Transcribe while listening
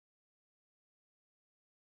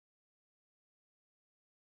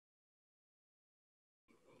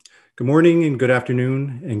Good morning and good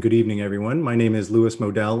afternoon and good evening, everyone. My name is Louis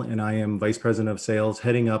Modell, and I am Vice President of Sales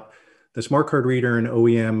heading up the Smart Card Reader and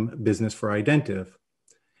OEM business for Identiv.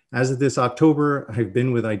 As of this October, I've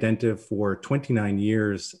been with Identiv for 29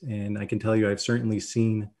 years, and I can tell you I've certainly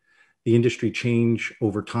seen the industry change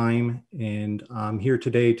over time, and I'm here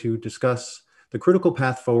today to discuss the critical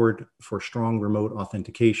path forward for strong remote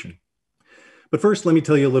authentication. But first, let me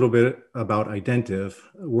tell you a little bit about Identiv.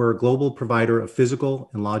 We're a global provider of physical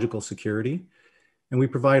and logical security, and we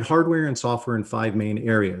provide hardware and software in 5 main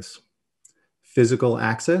areas: physical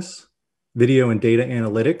access, video and data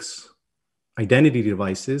analytics, identity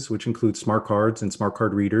devices, which include smart cards and smart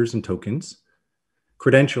card readers and tokens,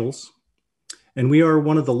 credentials, and we are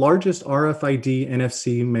one of the largest RFID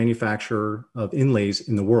NFC manufacturer of inlays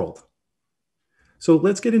in the world. So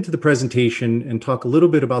let's get into the presentation and talk a little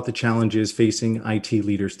bit about the challenges facing IT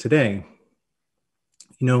leaders today.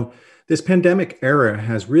 This pandemic era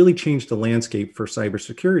has really changed the landscape for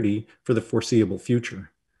cybersecurity for the foreseeable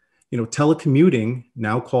future. Telecommuting,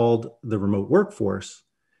 now called the remote workforce,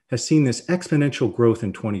 has seen this exponential growth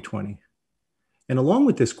in 2020. And along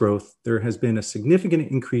with this growth, there has been a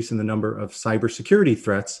significant increase in the number of cybersecurity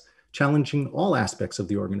threats challenging all aspects of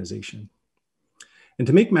the organization. And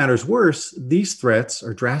to make matters worse, these threats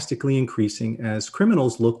are drastically increasing as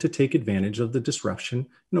criminals look to take advantage of the disruption,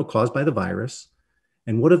 caused by the virus.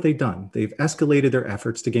 And what have they done? They've escalated their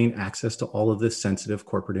efforts to gain access to all of this sensitive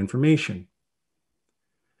corporate information.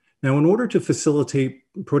 Now, in order to facilitate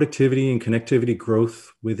productivity and connectivity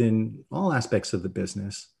growth within all aspects of the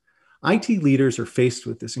business, IT leaders are faced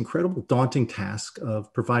with this incredible daunting task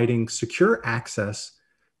of providing secure access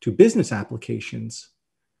to business applications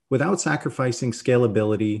without sacrificing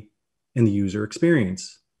scalability and the user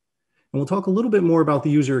experience. And we'll talk a little bit more about the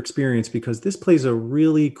user experience because this plays a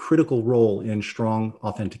really critical role in strong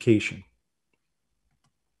authentication.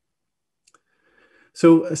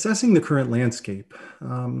 So assessing the current landscape,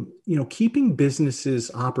 keeping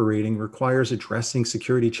businesses operating requires addressing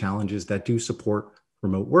security challenges that do support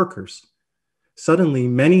remote workers. Suddenly,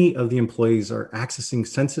 many of the employees are accessing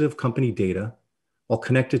sensitive company data while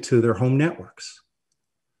connected to their home networks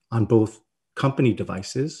on both company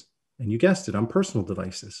devices, and you guessed it, on personal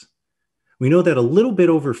devices. We know that a little bit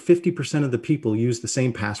over 50% of the people use the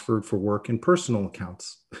same password for work and personal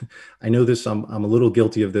accounts. I know this, I'm a little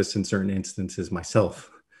guilty of this in certain instances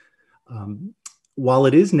myself. While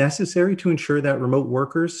it is necessary to ensure that remote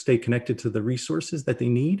workers stay connected to the resources that they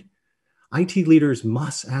need, IT leaders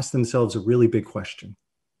must ask themselves a really big question.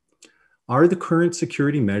 Are the current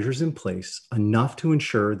security measures in place enough to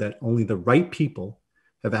ensure that only the right people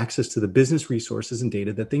have access to the business resources and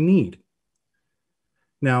data that they need?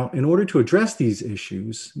 Now, in order to address these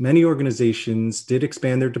issues, many organizations did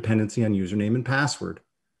expand their dependency on username and password.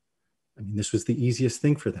 This was the easiest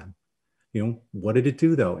thing for them. What did it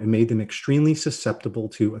do though? It made them extremely susceptible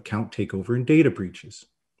to account takeover and data breaches.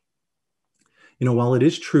 While it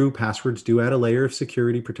is true passwords do add a layer of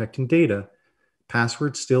security protecting data,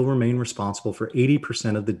 passwords still remain responsible for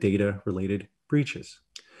 80% of the data-related breaches.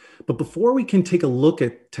 But before we can take a look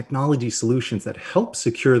at technology solutions that help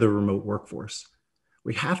secure the remote workforce,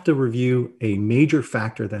 we have to review a major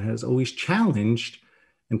factor that has always challenged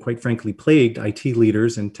and quite frankly plagued IT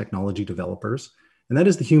leaders and technology developers, and that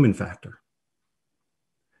is the human factor.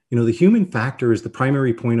 The human factor is the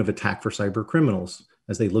primary point of attack for cyber criminals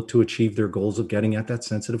as they look to achieve their goals of getting at that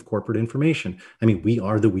sensitive corporate information. We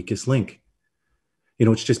are the weakest link.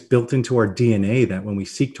 It's just built into our DNA that when we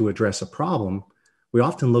seek to address a problem, we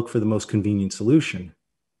often look for the most convenient solution.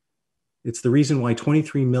 It's the reason why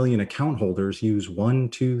 23 million account holders use 1,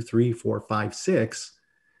 2, 3, 4, 5, 6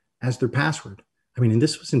 as their password. And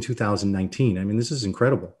this was in 2019. This is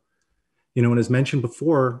incredible. And as mentioned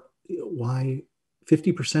before, why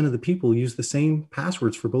 50% of the people use the same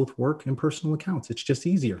passwords for both work and personal accounts. It's just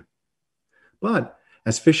easier. But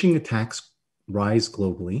as phishing attacks rise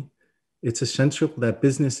globally, it's essential that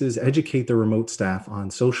businesses educate their remote staff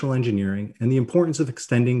on social engineering and the importance of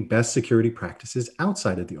extending best security practices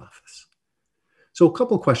outside of the office. So a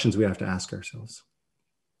couple of questions we have to ask ourselves.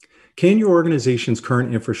 Can your organization's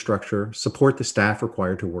current infrastructure support the staff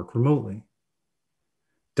required to work remotely?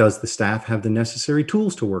 Does the staff have the necessary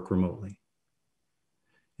tools to work remotely?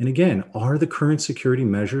 And again, are the current security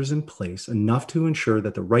measures in place enough to ensure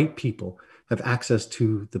that the right people have access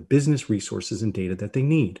to the business resources and data that they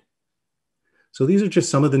need? So these are just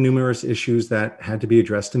some of the numerous issues that had to be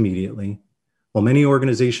addressed immediately. While many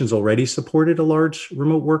organizations already supported a large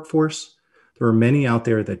remote workforce, there are many out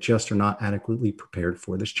there that just are not adequately prepared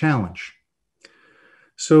for this challenge.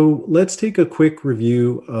 So let's take a quick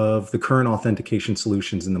review of the current authentication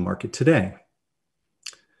solutions in the market today.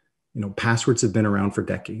 Passwords have been around for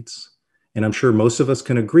decades, and I'm sure most of us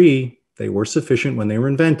can agree they were sufficient when they were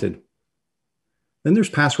invented. Then there's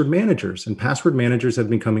password managers, and password managers have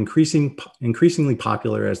become increasingly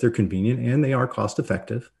popular as they're convenient and they are cost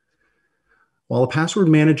effective. While a password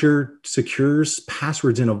manager secures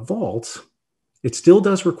passwords in a vault, it still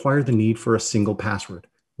does require the need for a single password,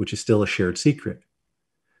 which is still a shared secret.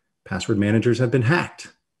 Password managers have been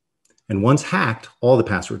hacked, and once hacked, all the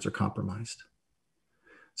passwords are compromised.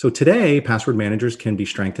 So today, password managers can be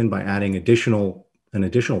strengthened by adding an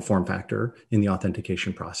additional form factor in the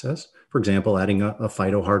authentication process. For example, adding a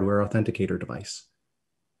FIDO hardware authenticator device.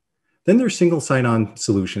 Then there's single sign-on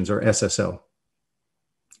solutions, or SSO.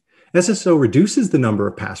 SSO reduces the number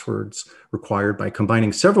of passwords required by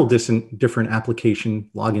combining several different application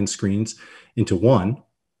login screens into one.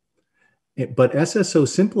 But SSO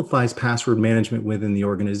simplifies password management within the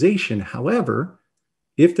organization. However,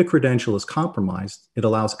 if the credential is compromised, it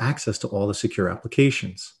allows access to all the secure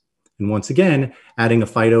applications. And once again, adding a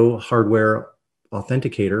FIDO hardware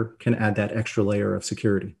authenticator can add that extra layer of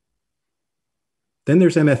security. Then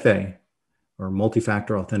there's MFA, or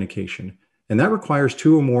multi-factor authentication, and that requires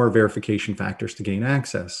 2 or more verification factors to gain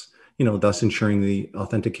access, thus ensuring the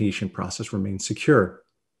authentication process remains secure.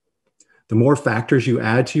 The more factors you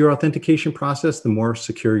add to your authentication process, the more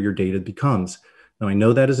secure your data becomes. Now, I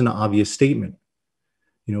know that is an obvious statement,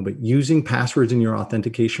 but using passwords in your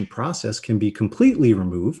authentication process can be completely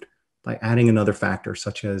removed by adding another factor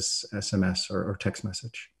such as SMS or text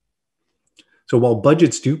message. So while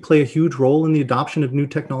budgets do play a huge role in the adoption of new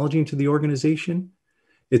technology into the organization,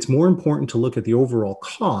 it's more important to look at the overall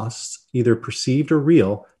costs, either perceived or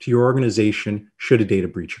real, to your organization should a data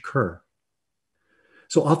breach occur.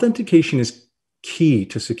 So authentication is key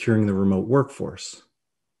to securing the remote workforce.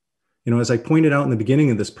 As I pointed out in the beginning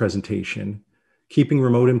of this presentation, keeping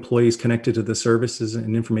remote employees connected to the services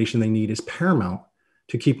and information they need is paramount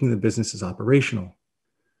to keeping the businesses operational.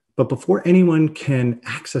 But before anyone can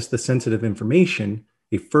access the sensitive information,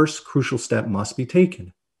 a first crucial step must be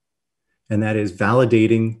taken. And that is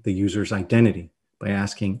validating the user's identity by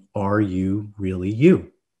asking, are you really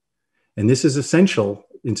you? And this is essential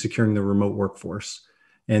in securing the remote workforce.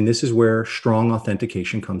 And this is where strong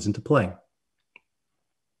authentication comes into play.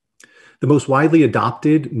 The most widely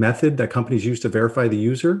adopted method that companies use to verify the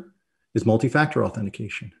user is multi-factor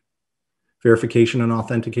authentication. Verification and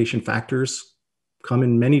authentication factors come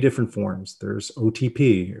in many different forms. There's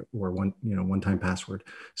OTP, or one-time password,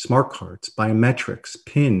 smart cards, biometrics,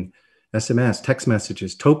 PIN, SMS, text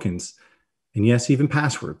messages, tokens, and yes, even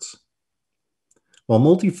passwords. While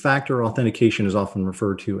multi-factor authentication is often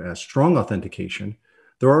referred to as strong authentication,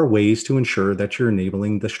 there are ways to ensure that you're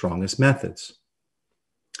enabling the strongest methods.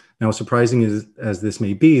 Now, surprising as this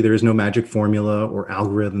may be, there is no magic formula or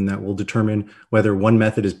algorithm that will determine whether one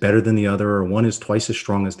method is better than the other or one is twice as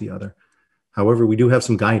strong as the other. However, we do have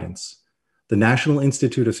some guidance. The National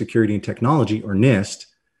Institute of Security and Technology, or NIST,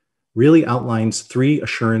 really outlines 3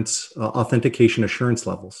 authentication assurance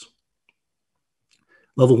levels.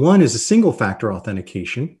 Level 1 is a single factor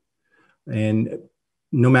authentication, and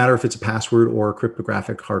no matter if it's a password or a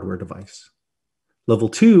cryptographic hardware device. Level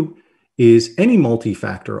 2 is any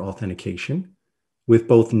multi-factor authentication with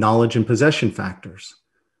both knowledge and possession factors.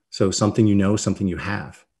 So something you know, something you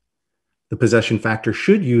have. The possession factor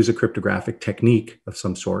should use a cryptographic technique of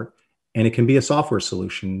some sort, and it can be a software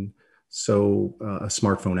solution, so a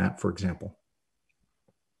smartphone app, for example.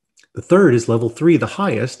 The third is level 3, the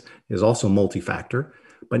highest, is also multi-factor,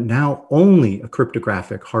 but now only a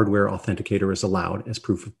cryptographic hardware authenticator is allowed as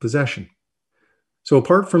proof of possession. So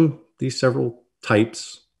apart from these several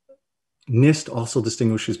types, NIST also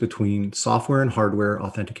distinguishes between software and hardware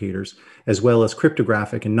authenticators, as well as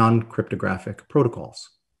cryptographic and non-cryptographic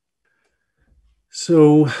protocols.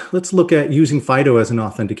 So let's look at using FIDO as an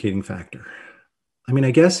authenticating factor.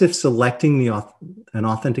 I guess if selecting an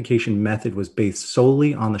authentication method was based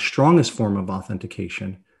solely on the strongest form of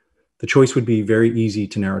authentication, the choice would be very easy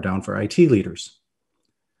to narrow down for IT leaders.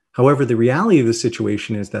 However, the reality of the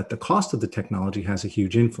situation is that the cost of the technology has a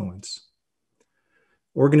huge influence.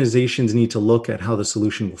 Organizations need to look at how the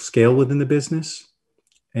solution will scale within the business.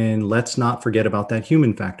 And let's not forget about that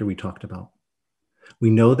human factor we talked about. We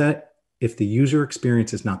know that if the user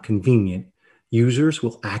experience is not convenient, users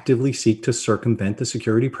will actively seek to circumvent the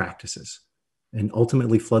security practices and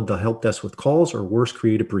ultimately flood the help desk with calls or worse,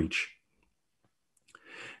 create a breach.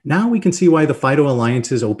 Now we can see why the FIDO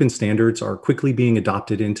Alliance's open standards are quickly being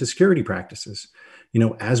adopted into security practices.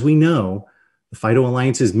 As we know, the FIDO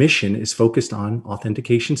Alliance's mission is focused on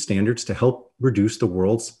authentication standards to help reduce the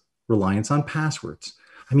world's reliance on passwords.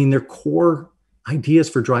 Their core ideas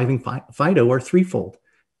for driving FIDO are threefold: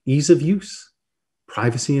 ease of use,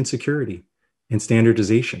 privacy and security, and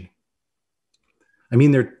standardization. I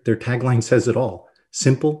mean, their tagline says it all: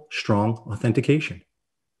 simple, strong authentication.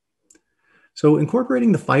 So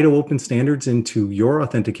incorporating the FIDO open standards into your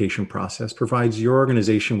authentication process provides your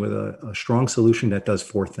organization with a strong solution that does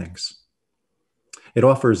four things. It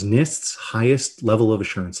offers NIST's highest level of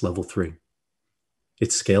assurance, level 3.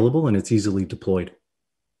 It's scalable and it's easily deployed.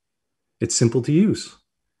 It's simple to use,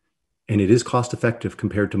 and it is cost effective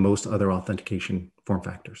compared to most other authentication form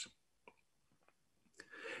factors.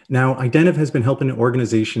 Now, Identiv has been helping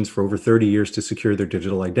organizations for over 30 years to secure their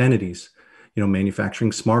digital identities,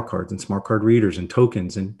 manufacturing smart cards and smart card readers and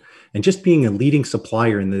tokens, and just being a leading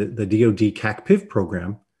supplier in the DoD CAC-PIV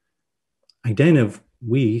program. Identiv,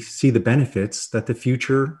 we see the benefits that the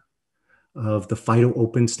future of the FIDO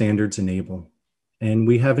open standards enable, and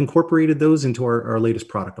we have incorporated those into our latest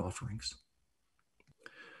product offerings.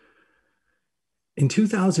 In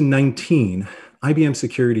 2019, IBM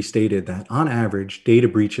Security stated that on average, data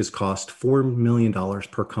breaches cost $4 million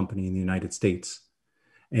per company in the United States.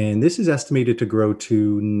 And this is estimated to grow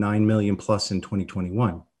to 9 million plus in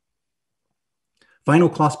 2021. Final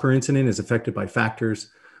cost per incident is affected by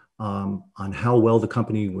factors on how well the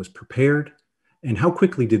company was prepared and how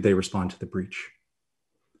quickly did they respond to the breach.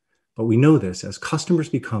 But we know this as customers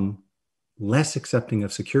become less accepting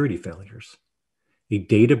of security failures. A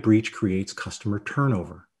data breach creates customer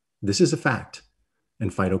turnover. This is a fact,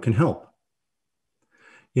 and FIDO can help.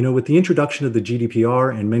 With the introduction of the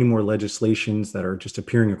GDPR and many more legislations that are just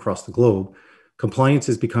appearing across the globe, compliance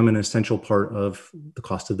has become an essential part of the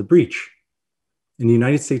cost of the breach. In the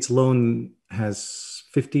United States alone has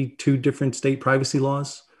 52 different state privacy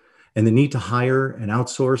laws, and the need to hire and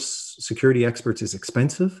outsource security experts is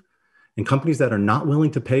expensive, and companies that are not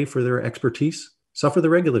willing to pay for their expertise suffer the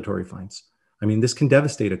regulatory fines. I mean, this can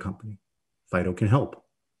devastate a company. FIDO can help.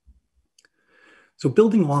 So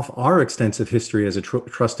building off our extensive history as a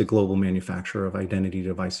trusted global manufacturer of identity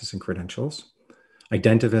devices and credentials,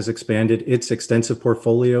 Identiv has expanded its extensive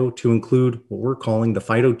portfolio to include what we're calling the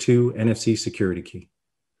FIDO2 NFC security key.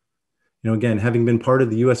 Again, having been part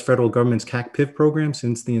of the US federal government's CAC-PIV program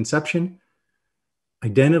since the inception,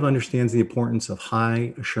 Identiv understands the importance of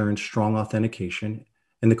high assurance, strong authentication,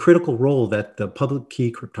 and the critical role that the public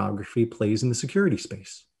key cryptography plays in the security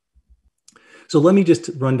space. So let me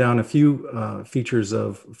just run down a few features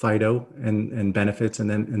of FIDO and benefits, and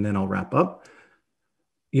then I'll wrap up.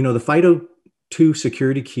 The FIDO2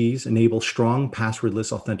 security keys enable strong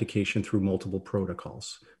passwordless authentication through multiple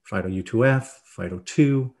protocols: FIDO U2F,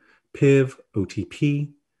 FIDO2, PIV,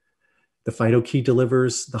 OTP. The FIDO key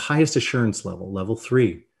delivers the highest assurance level, level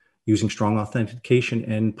 3, using strong authentication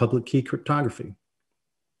and public key cryptography.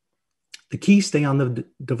 The keys stay on the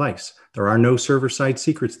device. There are no server-side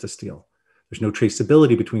secrets to steal. There's no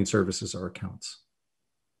traceability between services or accounts.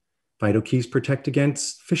 FIDO keys protect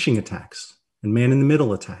against phishing attacks and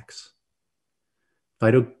man-in-the-middle attacks.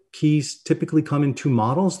 FIDO keys typically come in two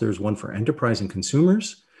models. There's one for enterprise and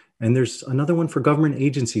consumers, and there's another one for government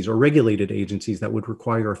agencies or regulated agencies that would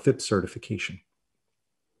require a FIPS certification.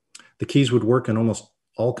 The keys would work on almost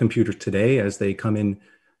all computers today as they come in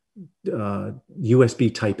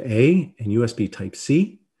USB type A and USB type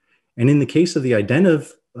C. And in the case of the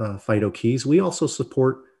Identiv FIDO keys, we also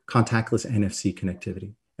support contactless NFC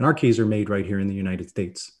connectivity. And our keys are made right here in the United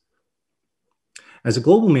States. As a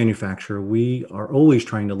global manufacturer, we are always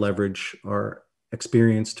trying to leverage our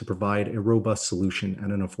experience to provide a robust solution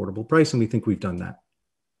at an affordable price, and we think we've done that.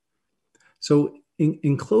 So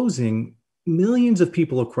in closing, millions of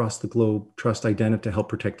people across the globe trust Identiv to help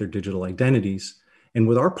protect their digital identities. And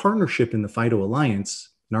with our partnership in the FIDO Alliance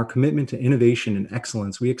and our commitment to innovation and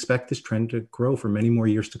excellence, we expect this trend to grow for many more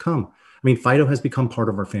years to come. I mean, FIDO has become part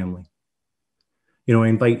of our family. I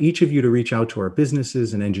invite each of you to reach out to our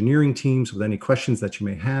businesses and engineering teams with any questions that you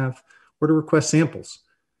may have or to request samples.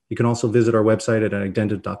 You can also visit our website at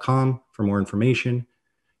identiv.com for more information.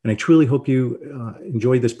 And I truly hope you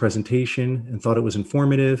enjoyed this presentation and thought it was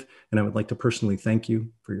informative. And I would like to personally thank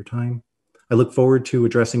you for your time. I look forward to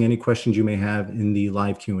addressing any questions you may have in the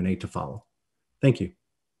live Q&A to follow. Thank you.